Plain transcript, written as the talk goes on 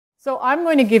So I'm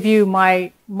going to give you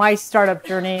my startup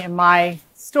journey and my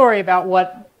story about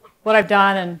what I've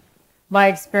done and my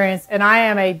experience. And I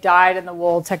am a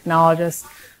dyed-in-the-wool technologist.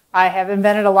 I have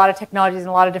invented a lot of technologies in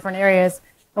a lot of different areas.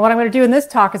 And what I'm going to do in this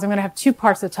talk is I'm going to have two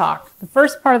parts of the talk. The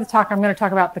first part of the talk, I'm going to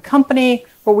talk about the company,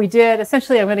 what we did.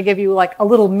 Essentially, I'm going to give you like a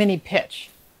little mini pitch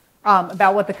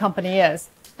about what the company is.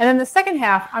 And then the second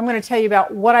half, I'm going to tell you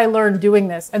about what I learned doing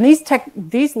this. And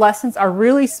these lessons are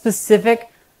really specific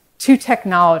to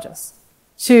technologists,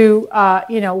 to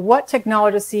what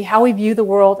technologists see, how we view the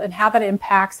world, and how that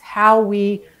impacts how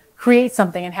we create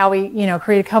something and how we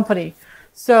create a company.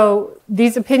 So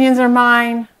these opinions are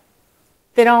mine.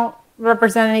 They don't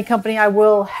represent any company I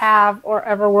will have or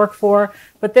ever work for,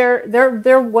 but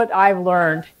they're what I've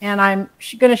learned. And I'm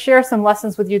going to share some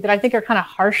lessons with you that I think are kind of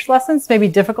harsh lessons, maybe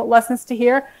difficult lessons to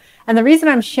hear. And the reason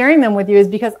I'm sharing them with you is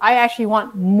because I actually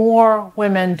want more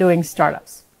women doing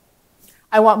startups.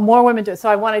 I want more women to, so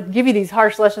I want to give you these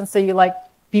harsh lessons so you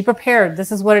be prepared.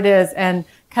 This is what it is, and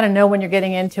kind of know when you're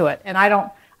getting into it. And I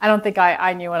don't think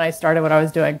I knew when I started what I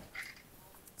was doing.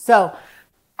 So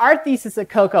our thesis at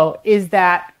Kokko is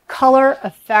that color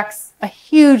affects a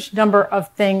huge number of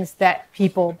things that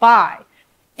people buy.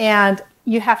 And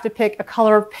you have to pick a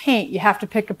color of paint. You have to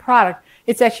pick a product.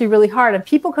 It's actually really hard. And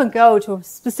people can go to a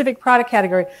specific product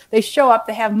category. They show up,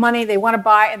 they have money, they want to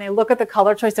buy, and they look at the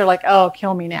color choice. They're like, oh,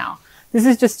 kill me now. This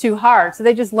is just too hard. So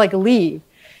they just leave.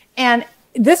 And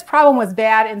this problem was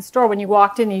bad in store when you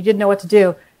walked in and you didn't know what to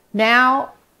do.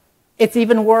 Now it's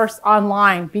even worse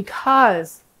online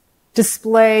because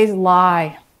displays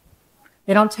lie.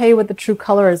 They don't tell you what the true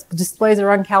color is. The displays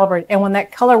are uncalibrated. And when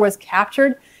that color was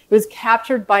captured, it was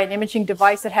captured by an imaging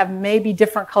device that have maybe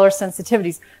different color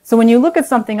sensitivities. So when you look at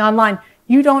something online,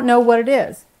 you don't know what it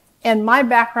is. And my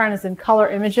background is in color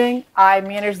imaging. I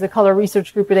managed the color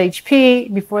research group at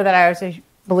HP. Before that, I was,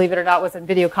 believe it or not, was in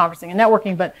video conferencing and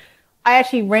networking. But I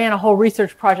actually ran a whole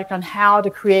research project on how to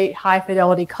create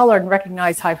high-fidelity color and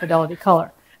recognize high-fidelity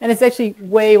color. And it's actually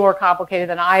way more complicated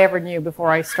than I ever knew before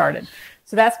I started.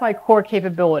 So that's my core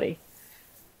capability.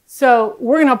 So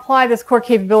we're going to apply this core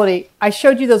capability. I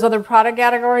showed you those other product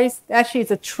categories. Actually,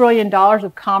 it's $1 trillion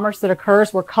of commerce that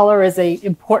occurs where color is an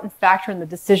important factor in the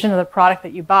decision of the product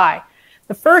that you buy.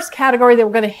 The first category that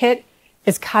we're going to hit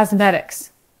is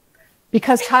cosmetics,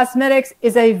 because cosmetics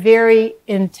is a very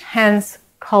intense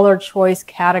color choice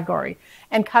category.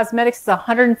 And cosmetics is a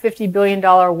 $150 billion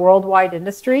worldwide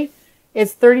industry.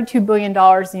 It's $32 billion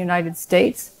in the United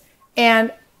States.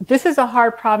 And this is a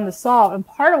hard problem to solve. And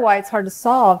part of why it's hard to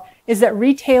solve is that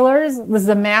retailers, this is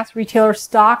a mass retailer,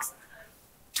 stocks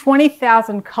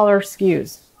 20,000 color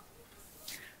SKUs,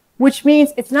 which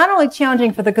means it's not only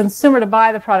challenging for the consumer to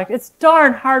buy the product, it's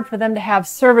darn hard for them to have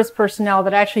service personnel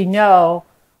that actually know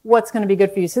what's going to be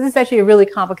good for you. So this is actually a really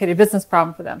complicated business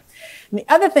problem for them. And the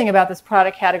other thing about this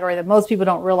product category that most people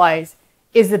don't realize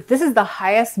is that this is the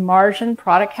highest margin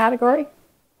product category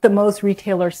that most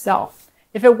retailers sell.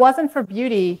 If it wasn't for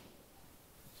beauty,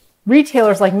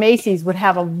 retailers like Macy's would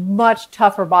have a much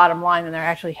tougher bottom line than they're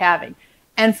actually having.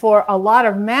 And for a lot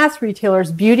of mass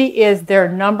retailers, beauty is their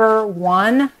number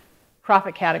one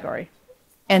profit category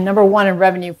and number one in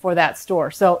revenue for that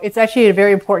store. So it's actually a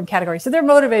very important category. So they're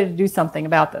motivated to do something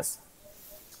about this.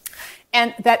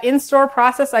 And that in-store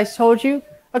process I told you,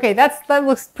 okay, that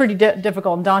looks pretty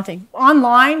difficult and daunting.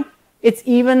 Online, it's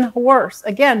even worse,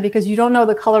 again, because you don't know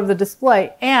the color of the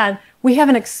display. And we have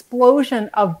an explosion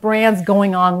of brands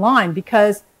going online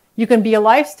because you can be a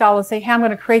lifestyle and say, hey, I'm going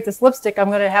to create this lipstick. I'm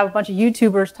going to have a bunch of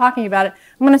YouTubers talking about it.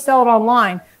 I'm going to sell it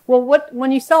online. Well,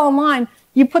 when you sell online,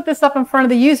 you put this up in front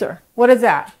of the user. What is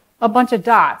that? A bunch of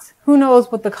dots. Who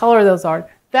knows what the color of those are?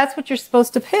 That's what you're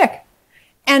supposed to pick.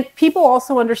 And people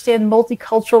also understand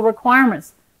multicultural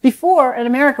requirements. Before, in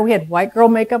America, we had white girl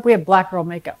makeup, we had black girl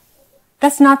makeup.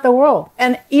 That's not the world.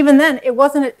 And even then,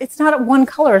 it's not one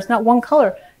color. It's not one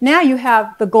color. Now you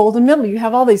have the golden middle. You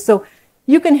have all these. So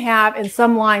you can have, in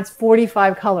some lines,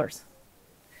 45 colors.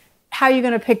 How are you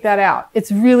going to pick that out?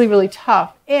 It's really, really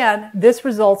tough. And this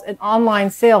results in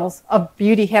online sales of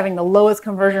beauty having the lowest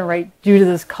conversion rate due to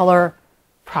this color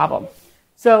problem.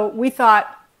 So we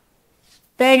thought,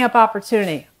 bang up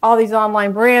opportunity. All these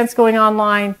online brands going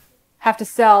online have to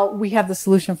sell. We have the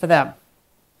solution for them.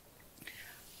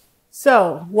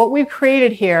 So what we've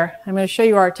created here, I'm going to show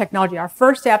you our technology. Our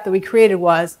first app that we created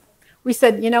was, we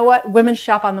said, you know what? Women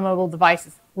shop on the mobile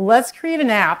devices. Let's create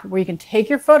an app where you can take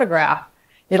your photograph.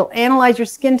 It'll analyze your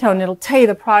skin tone. And it'll tell you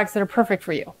the products that are perfect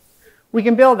for you. We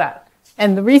can build that.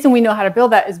 And the reason we know how to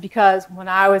build that is because when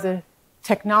I was a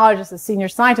technologist, a senior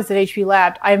scientist at HP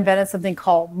Lab, I invented something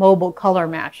called mobile color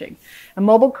matching. And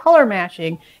mobile color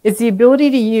matching is the ability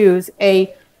to use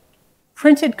a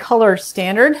printed color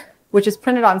standard, which is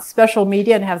printed on special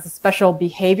media and has a special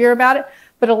behavior about it,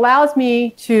 but allows me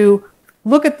to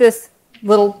look at this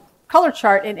little color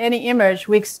chart in any image.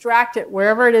 We extract it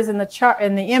wherever it is in the chart,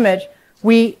 in the image.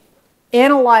 We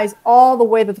analyze all the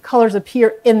way that the colors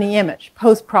appear in the image,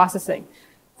 post-processing.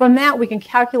 From that, we can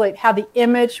calculate how the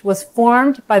image was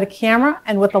formed by the camera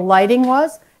and what the lighting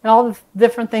was, and all the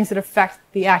different things that affect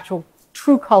the actual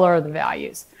true color of the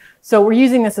values. So we're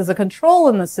using this as a control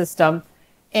in the system,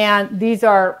 and these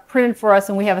are printed for us,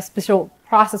 and we have a special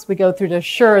process we go through to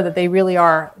assure that they really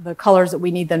are the colors that we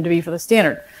need them to be for the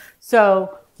standard.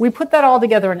 So we put that all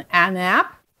together in an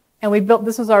app, and we built,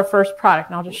 this was our first product,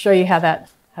 and I'll just show you how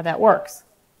that works.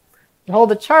 You hold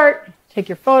the chart, take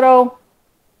your photo,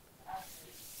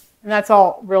 and that's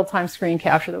all real-time screen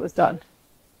capture that was done.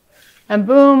 And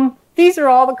boom, these are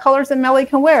all the colors that Melly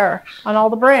can wear on all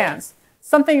the brands.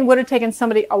 Something that would have taken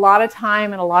somebody a lot of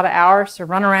time and a lot of hours to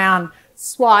run around,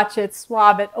 swatch it,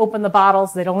 swab it, open the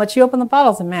bottles. They don't let you open the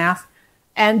bottles in mass,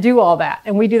 and do all that.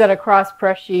 And we do that across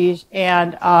Prestige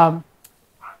and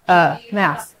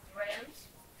mass.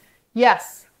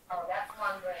 Yes. Oh, that's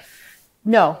one brand.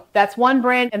 No, that's one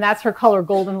brand, and that's her color,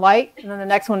 Golden Light. And then the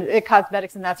next one is It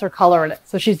Cosmetics, and that's her color in it.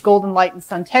 So she's Golden Light and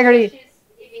Sun Integrity. She's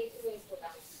giving to me for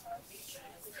that picture,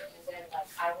 and then like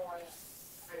I want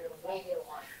a medium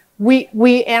one.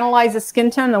 We analyze the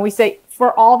skin tone, and we say,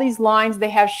 for all these lines,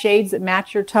 they have shades that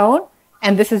match your tone,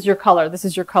 and this is your color, this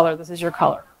is your color, this is your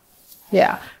color.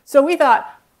 Yeah. So we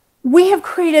thought, we have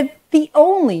created the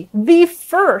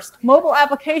first mobile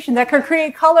application that could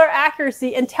create color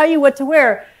accuracy and tell you what to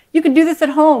wear. You can do this at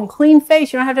home, clean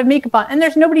face, you don't have to have makeup on, and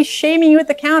there's nobody shaming you at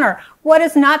the counter. What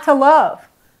is not to love?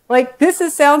 Like,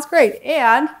 sounds great.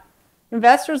 And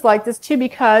investors like this too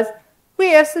because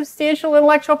we have substantial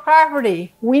intellectual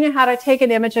property. We know how to take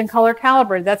an image and color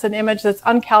calibrate. That's an image that's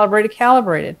uncalibrated,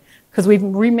 calibrated, because we've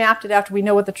remapped it after we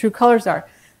know what the true colors are.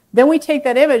 Then we take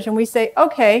that image and we say,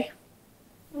 okay,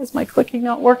 is my clicking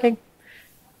not working?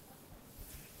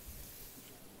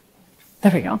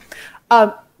 There we go.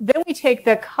 Then we take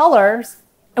the colors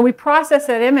and we process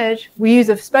that image. We use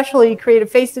a specially created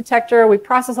face detector. We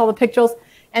process all the pixels.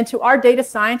 And to our data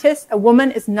scientists, a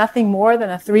woman is nothing more than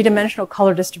a three-dimensional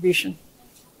color distribution.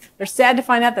 They're sad to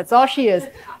find out that's all she is.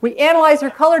 We analyze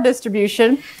her color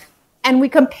distribution, and we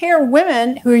compare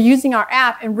women who are using our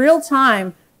app in real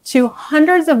time to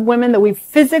hundreds of women that we've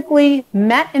physically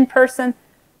met in person,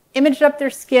 imaged up their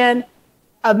skin.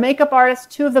 A makeup artist,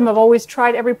 two of them have always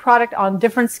tried every product on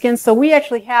different skins. So we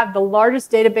actually have the largest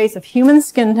database of human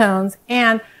skin tones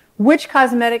and which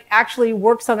cosmetic actually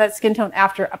works on that skin tone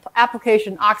after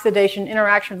application, oxidation,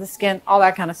 interaction with the skin, all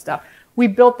that kind of stuff. We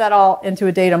built that all into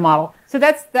a data model. So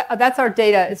that's our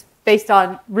data is based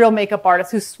on real makeup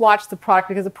artists who swatch the product,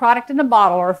 because a product in a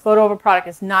bottle or a photo of a product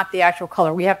is not the actual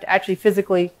color. We have to actually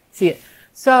physically see it.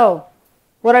 So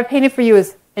what I've painted for you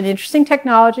is an interesting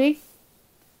technology,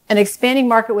 an expanding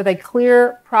market with a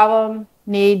clear problem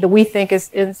need that we think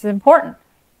is important.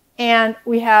 And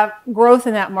we have growth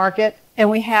in that market, and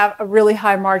we have a really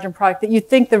high margin product that you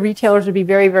think the retailers would be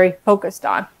very, very focused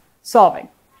on solving.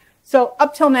 So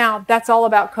up till now, that's all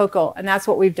about Kokko, and that's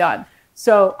what we've done.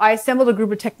 So I assembled a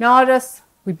group of technologists.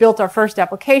 We built our first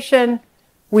application.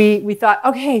 We thought,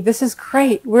 okay, this is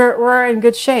great. We're in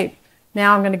good shape.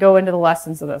 Now I'm going to go into the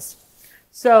lessons of this.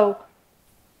 So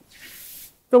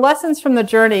the lessons from the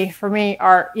journey for me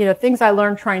are, things I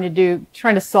learned trying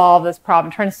to solve this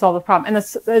problem, trying to solve the problem. And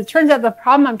it turns out the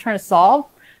problem I'm trying to solve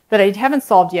that I haven't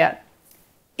solved yet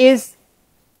is,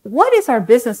 what is our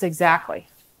business exactly,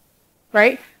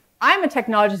 right? I'm a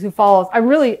technologist I'm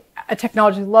really a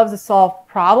technologist who loves to solve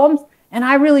problems, and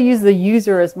I really use the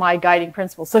user as my guiding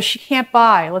principle. So she can't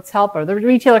buy, let's help her. The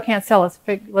retailer can't sell,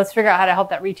 let's figure out how to help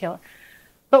that retailer.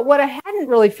 But what I hadn't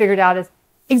really figured out is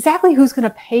exactly who's going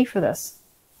to pay for this.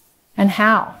 And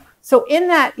how. So in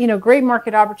that, great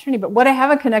market opportunity, but what I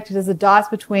haven't connected is the dots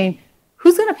between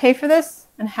who's going to pay for this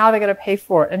and how they're going to pay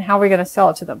for it and how we're going to sell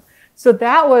it to them. So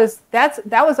that was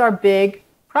our big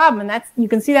problem. And you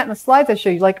can see that in the slides I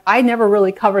showed you. Like, I never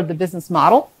really covered the business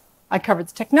model. I covered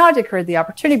the technology, I covered the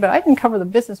opportunity, but I didn't cover the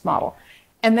business model.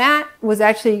 And that was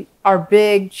actually our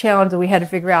big challenge that we had to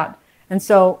figure out. And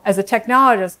so as a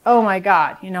technologist, oh my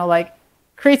God,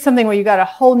 create something where you got a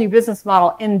whole new business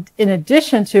model in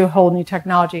addition to a whole new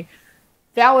technology.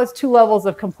 That was 2 levels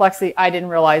of complexity I didn't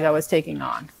realize I was taking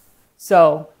on.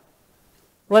 So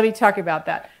let me talk about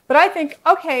that. But I think,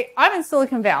 okay, I'm in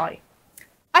Silicon Valley.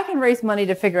 I can raise money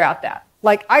to figure out that.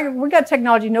 We got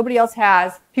technology nobody else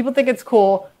has. People think it's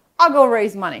cool. I'll go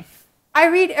raise money. I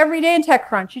read every day in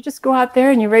TechCrunch. You just go out there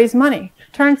and you raise money.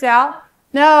 Turns out,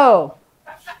 no.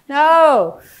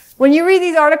 When you read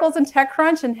these articles in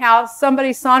TechCrunch and how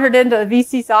somebody sauntered into a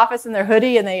VC's office in their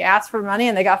hoodie and they asked for money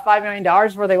and they got $5 million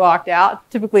before they walked out,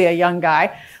 typically a young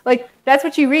guy, like that's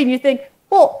what you read and you think,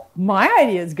 well, my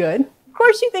idea is good. Of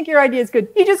course you think your idea is good.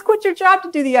 You just quit your job to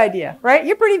do the idea, right?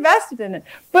 You're pretty vested in it.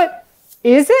 But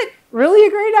is it really a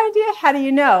great idea? How do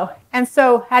you know? And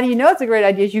so how do you know it's a great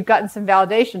idea? Is you've gotten some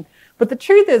validation. But the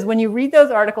truth is when you read those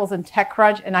articles in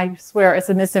TechCrunch, and I swear it's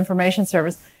a misinformation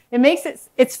service,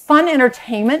 it's fun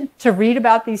entertainment to read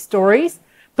about these stories.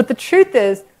 But the truth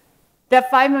is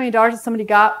that $5 million that somebody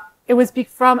got, it was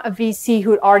from a VC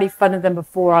who had already funded them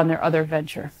before on their other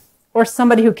venture. Or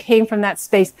somebody who came from that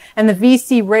space. And the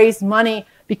VC raised money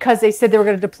because they said they were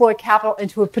going to deploy capital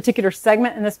into a particular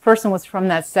segment, and this person was from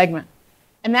that segment.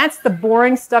 And that's the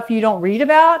boring stuff you don't read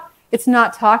about. It's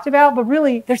not talked about, but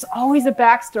really, there's always a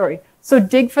backstory. So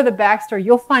dig for the backstory.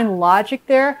 You'll find logic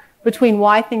there between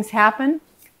why things happen.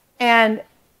 And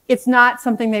it's not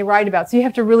something they write about. So you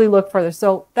have to really look further.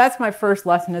 So that's my first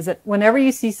lesson, is that whenever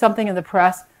you see something in the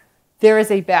press, there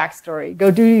is a backstory. Go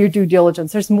do your due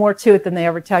diligence. There's more to it than they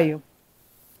ever tell you.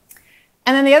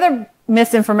 And then the other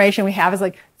misinformation we have is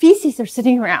like VCs are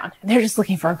sitting around and they're just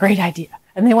looking for a great idea.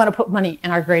 And they want to put money in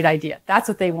our great idea. That's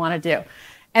what they want to do.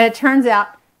 And it turns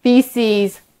out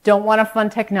VCs don't want to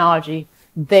fund technology.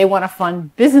 They want to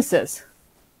fund businesses,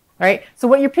 right? So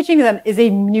what you're pitching to them is a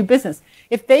new business.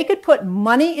 If they could put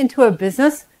money into a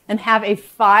business and have a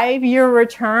 5-year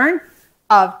return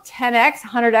of 10x,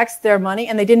 100x their money,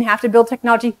 and they didn't have to build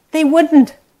technology, they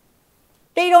wouldn't.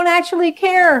 They don't actually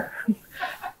care.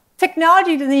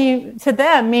 Technology to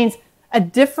them means a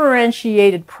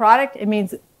differentiated product. It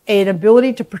means an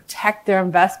ability to protect their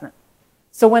investment.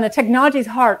 So when the technology is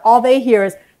hard, all they hear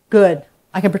is, good,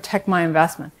 I can protect my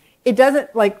investment. It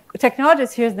doesn't, like,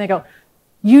 technologists hear and they go,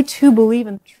 you too believe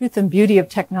in the truth and beauty of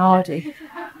technology.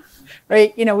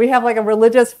 Right? You know, we have like a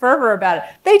religious fervor about it.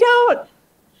 They don't.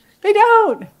 They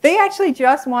don't. They actually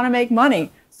just want to make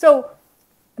money. So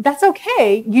that's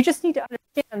okay. You just need to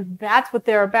understand that's what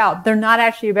they're about. They're not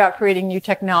actually about creating new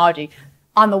technology.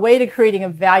 On the way to creating a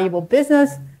valuable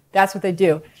business, that's what they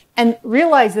do. And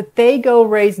realize that they go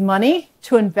raise money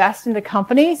to invest into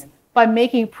companies by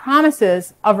making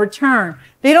promises of return.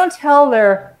 They don't tell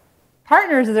their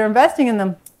partners that they're investing in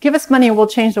them, give us money and we'll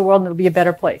change the world and it'll be a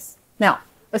better place. Now,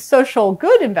 a social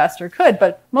good investor could,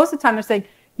 but most of the time they're saying,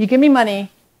 you give me money,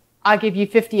 I'll give you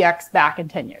 50x back in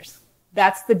 10 years.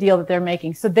 That's the deal that they're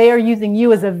making. So they are using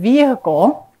you as a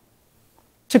vehicle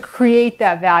to create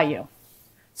that value.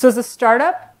 So as a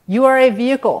startup, you are a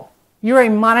vehicle. You're a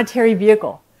monetary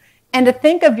vehicle. And to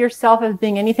think of yourself as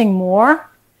being anything more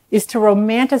is to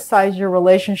romanticize your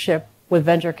relationship with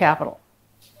venture capital.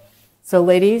 So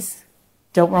ladies,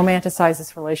 don't romanticize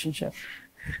this relationship.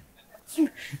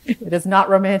 It is not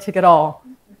romantic at all.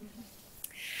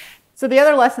 So the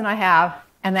other lesson I have,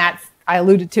 and that's I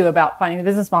alluded to about finding the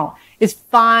business model, is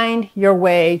find your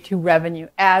way to revenue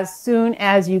as soon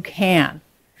as you can.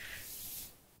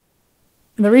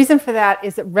 And the reason for that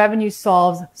is that revenue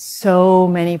solves so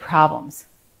many problems.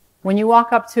 When you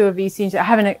walk up to a VC and say, I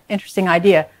have an interesting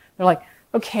idea, they're like,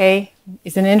 okay,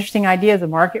 it's an interesting idea. Is the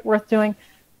market worth doing?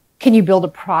 Can you build a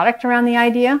product around the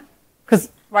idea? Because,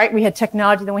 right, we had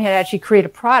technology, then we had to actually create a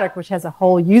product which has a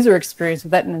whole user experience with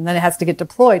that, and then it has to get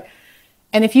deployed.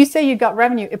 And if you say you got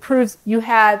revenue, it proves you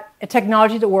had a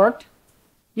technology that worked,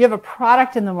 you have a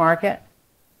product in the market,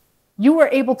 you were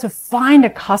able to find a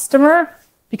customer.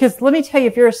 Because let me tell you,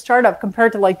 if you're a startup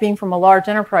compared to like being from a large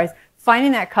enterprise,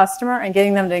 finding that customer and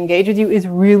getting them to engage with you is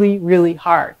really, really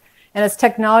hard. And as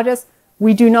technologists,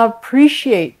 we do not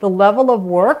appreciate the level of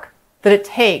work that it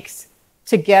takes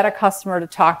to get a customer to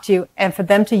talk to you and for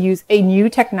them to use a new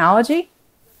technology.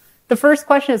 The first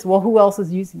question is, well, who else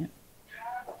is using it?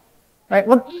 Right?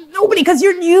 Well, nobody, because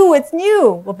you're new, it's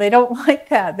new. Well, they don't like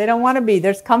that. They don't want to be.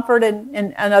 There's comfort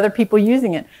in other people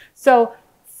using it. So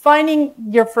finding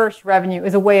your first revenue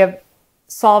is a way of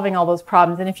solving all those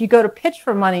problems. And if you go to pitch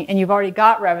for money and you've already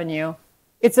got revenue,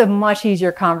 it's a much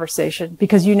easier conversation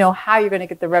because you know how you're going to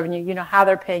get the revenue. You know how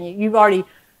they're paying you. You've already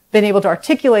been able to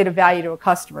articulate a value to a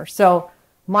customer. So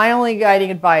my only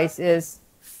guiding advice is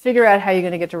figure out how you're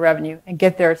going to get to revenue and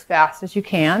get there as fast as you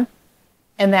can.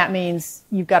 And that means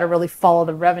you've got to really follow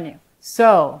the revenue.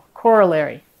 So,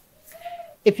 corollary.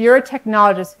 If you're a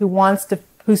technologist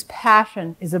whose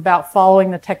passion is about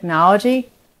following the technology,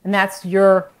 and that's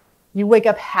you wake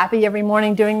up happy every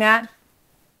morning doing that,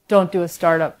 don't do a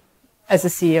startup as a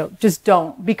CEO. Just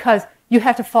don't. Because you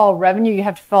have to follow revenue, you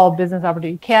have to follow business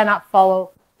opportunity. You cannot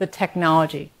follow the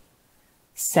technology.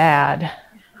 Sad.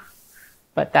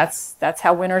 But that's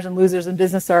how winners and losers in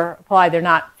business are applied. They're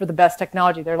not for the best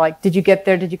technology. They're like, did you get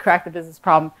there? Did you crack the business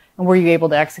problem? And were you able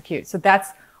to execute? So that's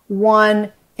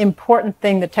one important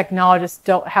thing that technologists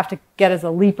don't have to get as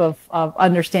a leap of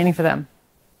understanding for them.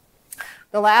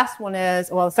 The last one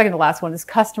is, well, the second to last one is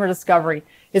customer discovery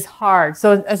is hard.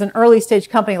 So as an early stage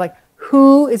company, like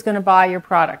who is going to buy your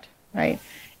product, right?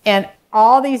 And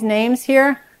all these names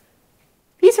here,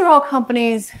 these are all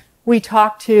companies we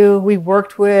talked to, we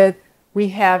worked with, we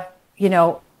have,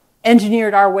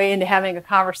 engineered our way into having a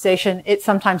conversation. It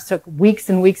sometimes took weeks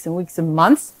and weeks and weeks and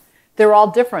months. They're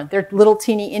all different. They're little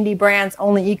teeny indie brands,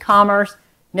 only e-commerce.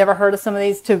 Never heard of some of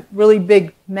these, to really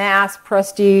big mass,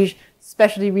 prestige,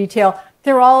 specialty retail.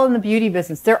 They're all in the beauty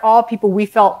business. They're all people we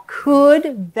felt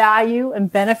could value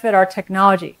and benefit our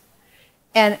technology.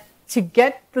 And to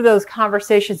get to those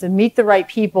conversations and meet the right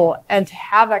people and to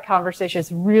have that conversation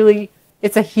is really,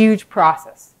 it's a huge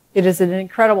process. It is an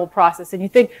incredible process. And you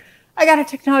think, I got a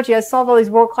technology, I solved all these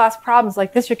world-class problems,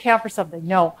 like this should count for something.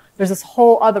 No, there's this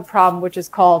whole other problem, which is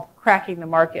called cracking the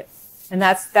market. And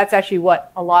that's actually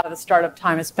what a lot of the startup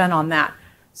time is spent on that.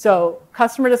 So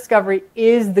customer discovery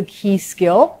is the key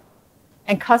skill.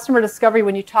 And customer discovery,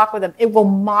 when you talk with them, it will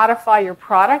modify your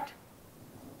product.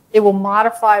 It will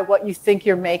modify what you think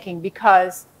you're making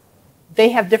because they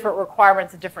have different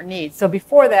requirements and different needs. So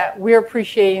before that, we're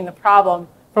appreciating the problem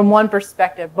from one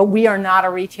perspective, but we are not a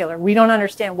retailer. We don't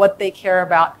understand what they care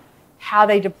about, how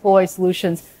they deploy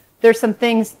solutions. There's some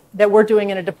things that we're doing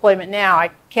in a deployment now.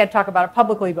 I can't talk about it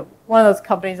publicly, but one of those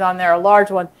companies on there, a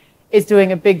large one, is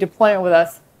doing a big deployment with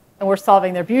us, and we're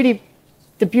solving the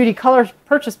beauty color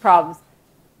purchase problems.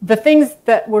 The things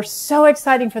that were so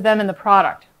exciting for them in the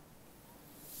product,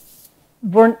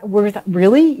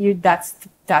 really? That's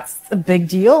a big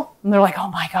deal? And they're like, oh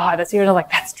my God, they're like,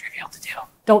 that's trivial to do.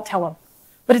 Don't tell them.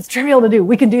 But it's trivial to do.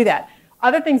 We can do that.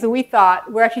 Other things that we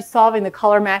thought, we're actually solving the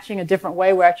color matching a different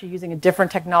way. We're actually using a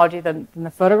different technology than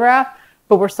the photograph,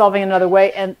 but we're solving another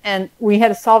way. And we had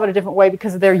to solve it a different way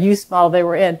because of their use model they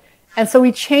were in. And so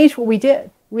we changed what we did.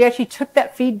 We actually took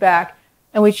that feedback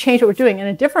and we changed what we're doing. And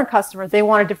a different customer, they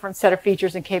want a different set of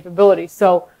features and capabilities.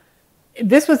 So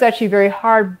this was actually very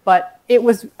hard, but it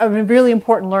was a really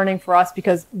important learning for us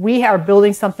because we are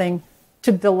building something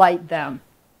to delight them.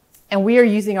 And we are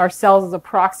using ourselves as a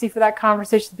proxy for that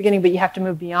conversation at the beginning, but you have to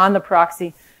move beyond the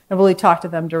proxy and really talk to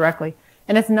them directly.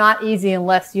 And it's not easy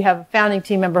unless you have a founding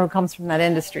team member who comes from that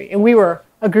industry. And we were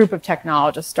a group of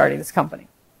technologists starting this company.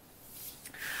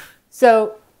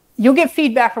 So you'll get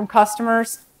feedback from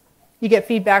customers. You get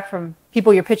feedback from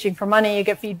people you're pitching for money. You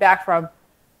get feedback from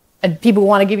people who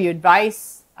want to give you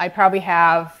advice. I probably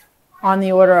have on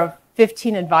the order of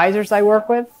 15 advisors I work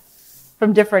with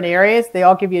from different areas. They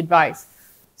all give you advice.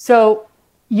 So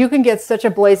you can get such a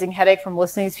blazing headache from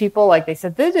listening to these people. Like they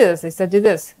said, do this. They said, do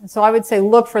this. And so I would say,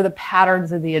 look for the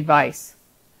patterns of the advice.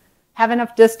 Have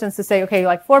enough distance to say, okay,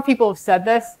 like 4 people have said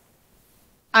this.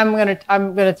 I'm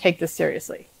gonna take this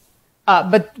seriously.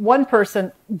 But one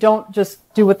person, don't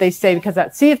just do what they say because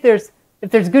that. See if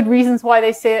there's good reasons why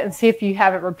they say it, and see if you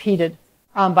have it repeated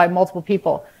by multiple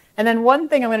people. And then one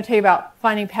thing I'm going to tell you about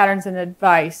finding patterns in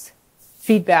advice,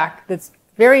 feedback that's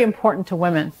very important to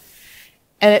women.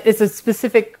 And it's a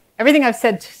specific, everything I've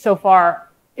said so far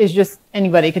is just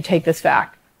anybody could take this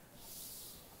fact.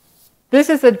 This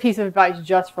is a piece of advice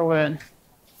just for women.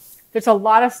 There's a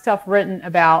lot of stuff written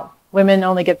about women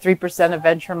only get 3% of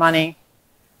venture money.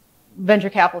 Venture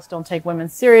capitalists don't take women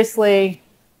seriously.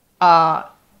 A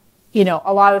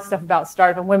lot of stuff about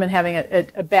startup and women having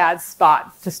a bad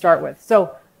spot to start with.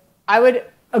 So I would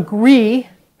agree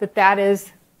that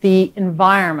is the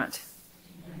environment.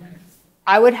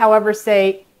 I would, however,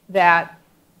 say that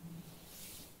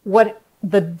what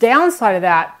the downside of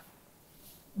that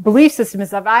belief system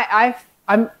is that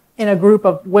I'm in a group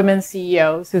of women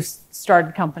CEOs who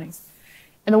started companies.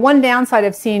 And the one downside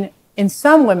I've seen in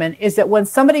some women is that when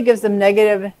somebody gives them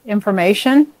negative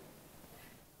information,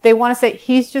 they want to say,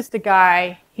 he's just a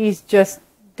guy, he's just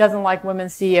doesn't like women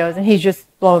CEOs, and he's just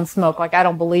blowing smoke, like I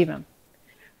don't believe him.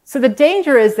 So the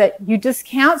danger is that you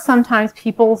discount sometimes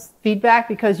people's feedback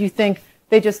because you think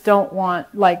they just don't want,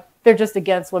 like, they're just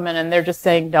against women and they're just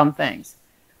saying dumb things.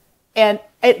 And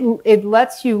it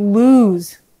lets you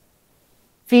lose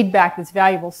feedback that's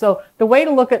valuable. So the way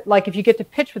to look at, like, if you get to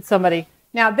pitch with somebody,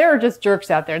 now there are just jerks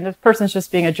out there, and this person's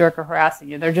just being a jerk or harassing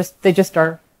you. They just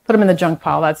are, put them in the junk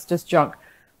pile. That's just junk.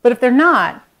 But if they're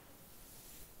not,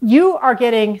 you are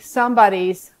getting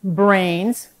somebody's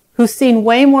brains who's seen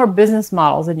way more business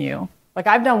models than you. Like,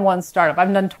 I've done one startup.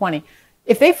 I've done 20.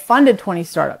 If they funded 20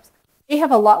 startups, they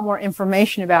have a lot more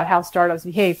information about how startups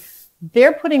behave.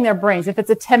 they're putting their brains, if it's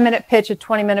a 10-minute pitch, a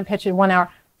 20-minute pitch in 1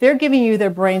 hour, they're giving you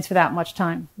their brains for that much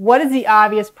time. What is the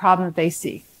obvious problem that they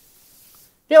see?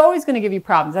 They're always going to give you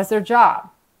problems. That's their job.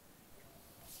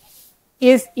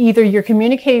 Is either you're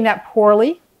communicating that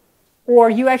poorly, or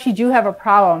you actually do have a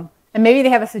problem, and maybe they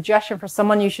have a suggestion for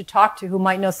someone you should talk to who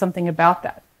might know something about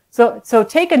that. So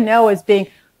take a no as being,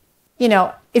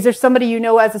 is there somebody you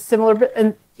know has a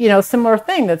similar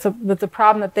thing that's a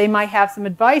problem that they might have some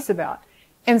advice about?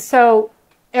 And so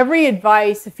every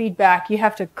advice, feedback, you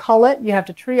have to cull it, you have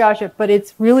to triage it, but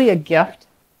it's really a gift.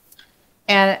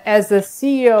 And as the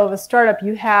CEO of a startup,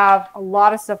 you have a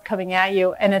lot of stuff coming at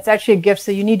you, and it's actually a gift,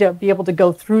 so you need to be able to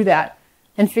go through that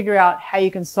and figure out how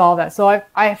you can solve that. So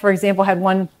I for example, had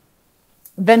one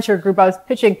venture group I was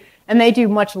pitching, and they do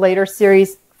much later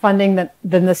series funding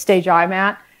than the stage I'm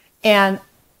at.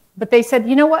 But they said,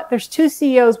 you know what? There's 2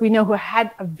 CEOs we know who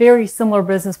had a very similar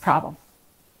business problem.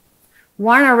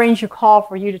 Why don't I arrange a call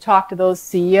for you to talk to those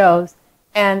CEOs,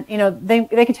 and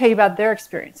they can tell you about their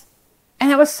experience. And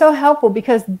that was so helpful,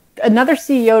 because another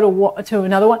CEO to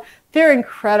another one, they're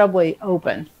incredibly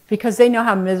open because they know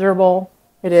how miserable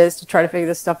it is to try to figure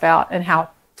this stuff out, and how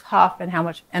tough and how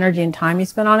much energy and time you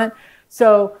spend on it.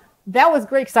 So that was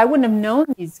great, because I wouldn't have known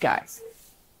these guys.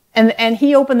 And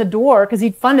he opened the door because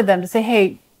he'd funded them to say,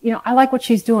 hey, I like what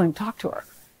she's doing. Talk to her.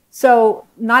 So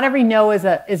not every no is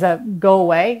a go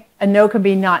away. A no can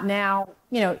be not now.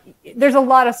 There's a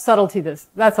lot of subtlety to this.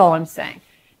 That's all I'm saying.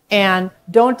 And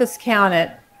don't discount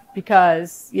it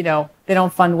because, they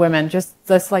don't fund women. Just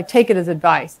like take it as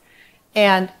advice.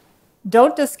 And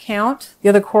don't discount, the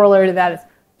other corollary to that is,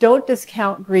 don't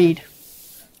discount greed.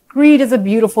 Greed is a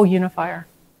beautiful unifier.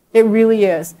 It really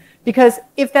is. Because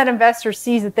if that investor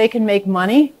sees that they can make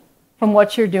money from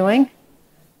what you're doing,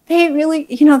 they really,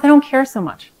 they don't care so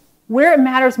much. Where it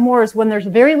matters more is when there's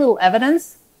very little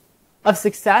evidence of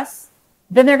success,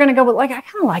 then they're going to go, well, I kind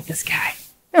of like this guy.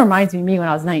 It reminds me of me when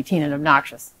I was 19 and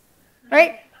obnoxious,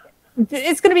 right?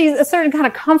 It's going to be a certain kind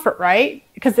of comfort, right?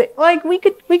 Because we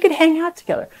could hang out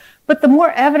together. But the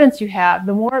more evidence you have,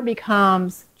 the more it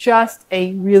becomes just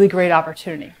a really great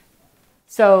opportunity.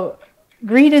 So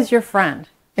greed is your friend.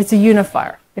 It's a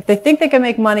unifier. If they think they can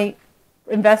make money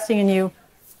investing in you,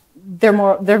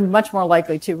 they're much more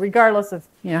likely to, regardless of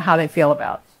how they feel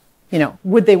about,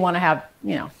 would they want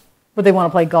to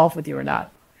play golf with you or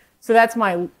not. So that's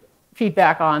my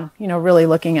feedback on, really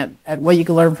looking at what you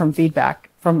can learn from feedback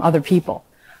from other people.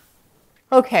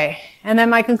 Okay, and then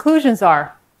my conclusions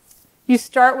are, you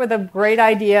start with a great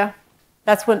idea.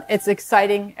 That's when it's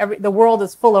exciting. The world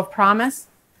is full of promise.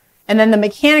 And then the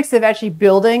mechanics of actually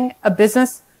building a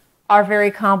business are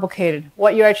very complicated.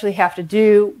 What you actually have to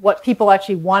do, what people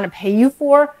actually want to pay you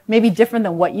for, may be different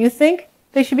than what you think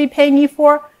they should be paying you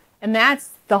for. And that's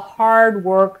the hard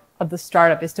work of the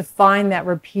startup, is to find that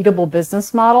repeatable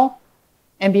business model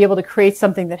and be able to create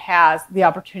something that has the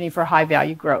opportunity for high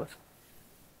value growth.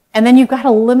 And then you've got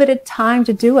a limited time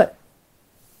to do it.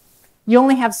 You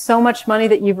only have so much money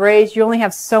that you've raised. You only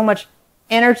have so much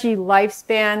energy,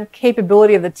 lifespan,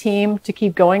 capability of the team to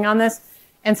keep going on this.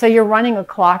 And so you're running a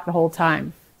clock the whole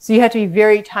time. So you have to be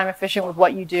very time efficient with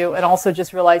what you do, and also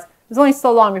just realize there's only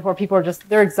so long before people are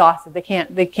they're exhausted. They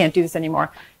can't do this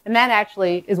anymore. And that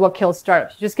actually is what kills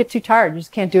startups. You just get too tired. You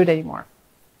just can't do it anymore.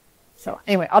 So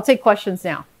anyway, I'll take questions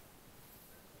now.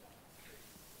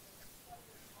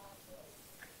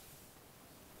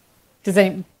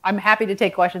 I'm happy to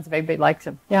take questions if anybody likes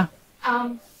them. Yeah.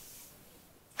 I'm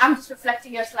just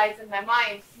reflecting your slides in my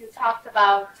mind. You talked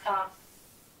about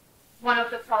one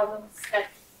of the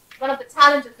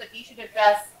challenges that we should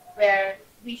address, where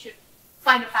we should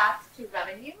find a path to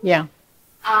revenue. Yeah.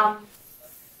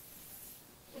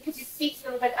 Could you speak a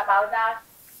little bit about that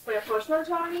for your personal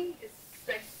journey? Is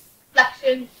the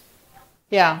reflection?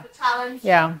 Yeah. The challenge?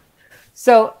 Yeah.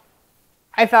 So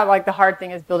I thought the hard thing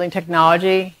is building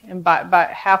technology, and about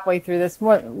halfway through this, a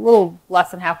little less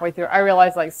than halfway through, I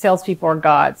realized salespeople are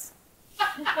gods.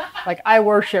 I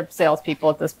worship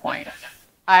salespeople at this point.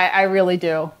 I really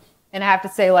do. And I have to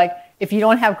say, if you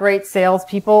don't have great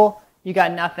salespeople, you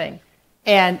got nothing.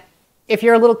 And if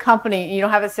you're a little company and you don't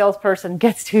have a salesperson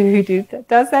does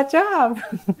that job.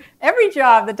 Every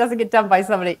job that doesn't get done by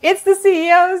somebody, it's the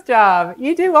CEO's job.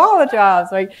 You do all the jobs.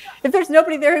 If there's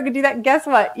nobody there who can do that, guess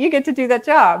what? You get to do that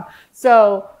job.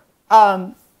 So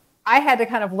I had to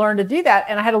kind of learn to do that,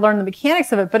 and I had to learn the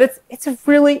mechanics of it. But it's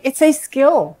a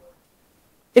skill.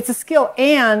 It's a skill.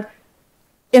 And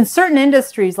in certain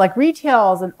industries, like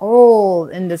retail is an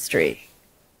old industry,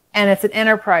 and it's an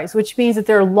enterprise, which means that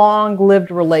there are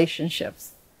long-lived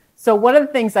relationships. So one of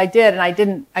the things I did,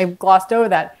 and I glossed over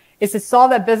that, is to solve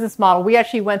that business model. We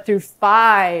actually went through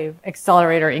 5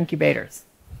 accelerator incubators.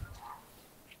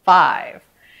 5.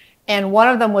 And one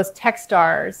of them was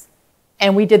Techstars,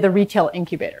 and we did the retail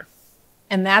incubator.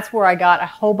 And that's where I got a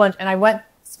whole bunch. And I went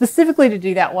specifically to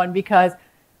do that one because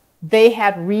they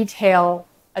had retail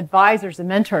advisors and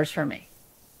mentors for me,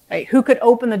 right? Who could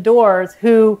open the doors,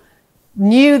 who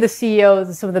knew the CEOs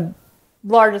of some of the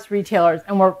largest retailers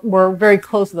and were very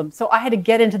close to them. So I had to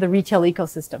get into the retail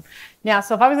ecosystem. Now,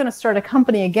 so if I was going to start a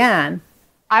company again,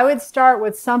 I would start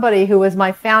with somebody who was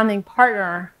my founding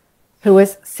partner, who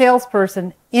was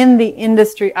salesperson in the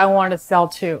industry I wanted to sell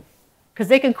to. Because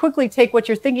they can quickly take what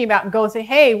you're thinking about and go and say,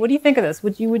 hey, what do you think of this?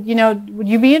 Would you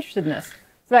be interested in this?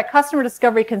 So that customer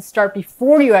discovery can start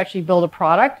before you actually build a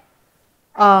product.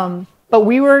 But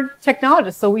we were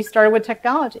technologists, so we started with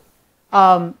technology.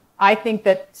 I think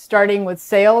that starting with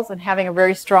sales and having a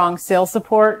very strong sales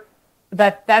support,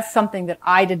 that's something that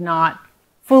I did not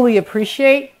fully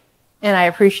appreciate, and I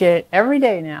appreciate it every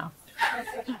day now.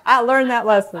 I learned that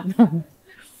lesson.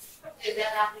 Is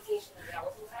that application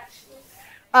available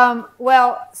actually?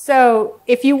 Well, so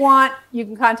if you want, you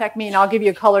can contact me and I'll give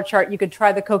you a color chart. You could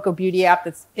try the Kokko Beauty app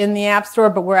that's in the App Store,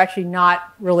 but we're actually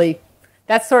not really,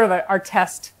 that's sort of our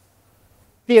test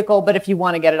vehicle, but if you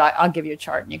want to get it, I'll give you a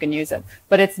chart and you can use it.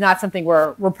 But it's not something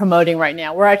we're promoting right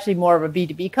now. We're actually more of a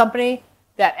B2B company.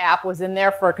 That app was in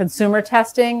there for consumer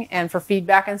testing and for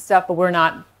feedback and stuff, but we're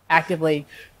not actively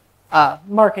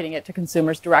marketing it to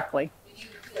consumers directly.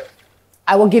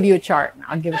 I will give you a chart.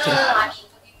 I'll give it to you. I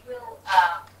mean, you will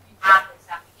have this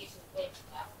application linked to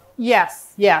that.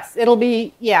 Yes.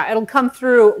 It'll come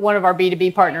through one of our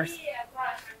B2B partners.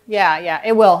 Yeah,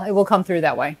 it will. It will come through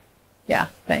that way. Yeah,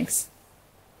 thanks.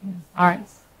 All right.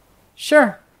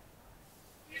 Sure.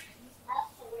 There's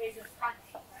multiple ways of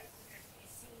funding, right? So there's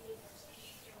VC, there's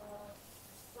angel,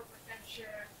 there's corporate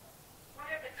venture. What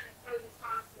are the kind of pros and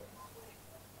cons to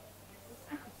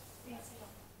it?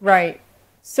 Right.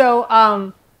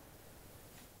 So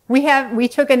we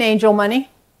took an angel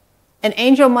money. And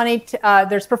angel money,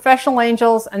 there's professional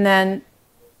angels and then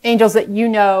angels that you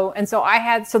know. And so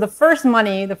the first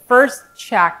money, the first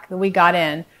check that we got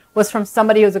in was from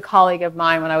somebody who was a colleague of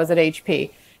mine when I was at HP.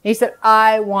 And he said,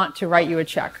 I want to write you a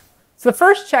check. So the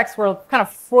first checks were kind of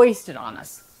foisted on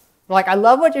us. Like, I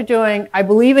love what you're doing. I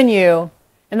believe in you.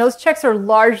 And those checks are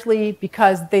largely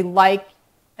because they like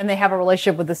and they have a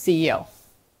relationship with the CEO.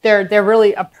 They're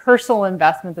really a personal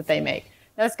investment that they make.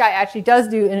 Now, this guy actually does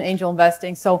do an angel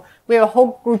investing. So we have a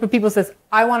whole group of people who says,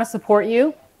 I want to support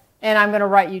you and I'm going to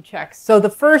write you checks. So the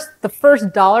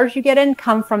first dollars you get in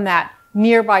come from that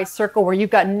nearby circle where you've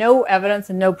got no evidence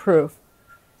and no proof.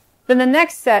 Then the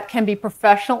next set can be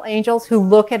professional angels who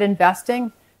look at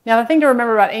investing. Now, the thing to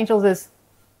remember about angels is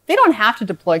they don't have to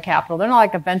deploy capital. They're not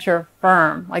like a venture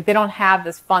firm. Like, they don't have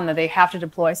this fund that they have to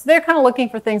deploy. So they're kind of looking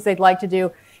for things they'd like to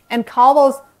do and call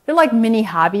those, they're like mini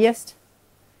hobbyists.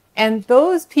 And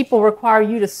those people require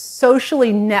you to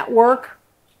socially network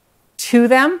to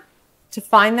them, to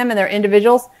find them, and they're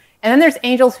individuals. And then there's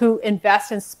angels who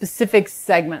invest in specific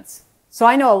segments. So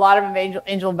I know a lot of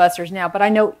angel investors now, but I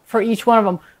know for each one of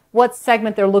them what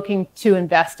segment they're looking to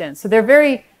invest in. So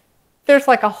there's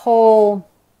like a whole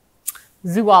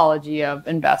zoology of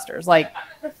investors. Like,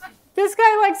 this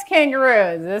guy likes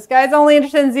kangaroos. This guy's only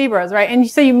interested in zebras, right? And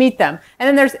so you meet them. And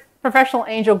then there's professional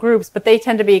angel groups, but they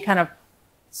tend to be kind of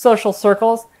social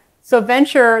circles. So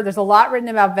venture, there's a lot written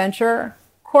about venture.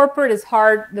 Corporate is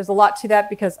hard. There's a lot to that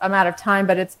because I'm out of time,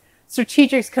 but it's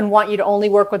strategics can want you to only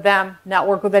work with them, not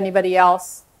work with anybody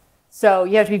else. So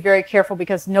you have to be very careful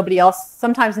because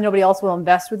sometimes nobody else will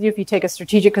invest with you if you take a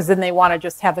strategic, because then they want to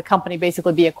just have the company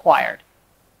basically be acquired.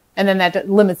 And then that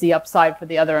limits the upside for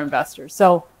the other investors.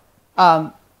 So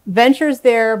ventures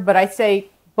there, but I say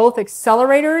both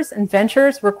accelerators and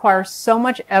ventures require so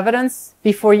much evidence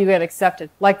before you get accepted.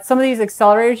 Like some of these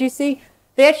accelerators you see,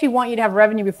 they actually want you to have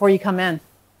revenue before you come in.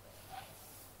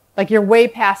 Like, you're way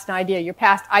past an idea. You're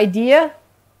past idea,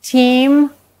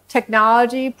 team,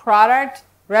 technology, product,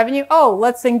 revenue. Oh,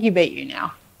 let's incubate you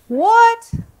now.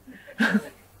 What?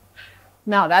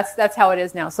 No, that's how it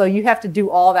is now. So you have to do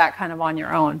all that kind of on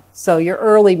your own. So your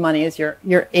early money is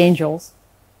your angels.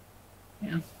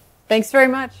 Yeah. Thanks very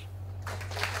much.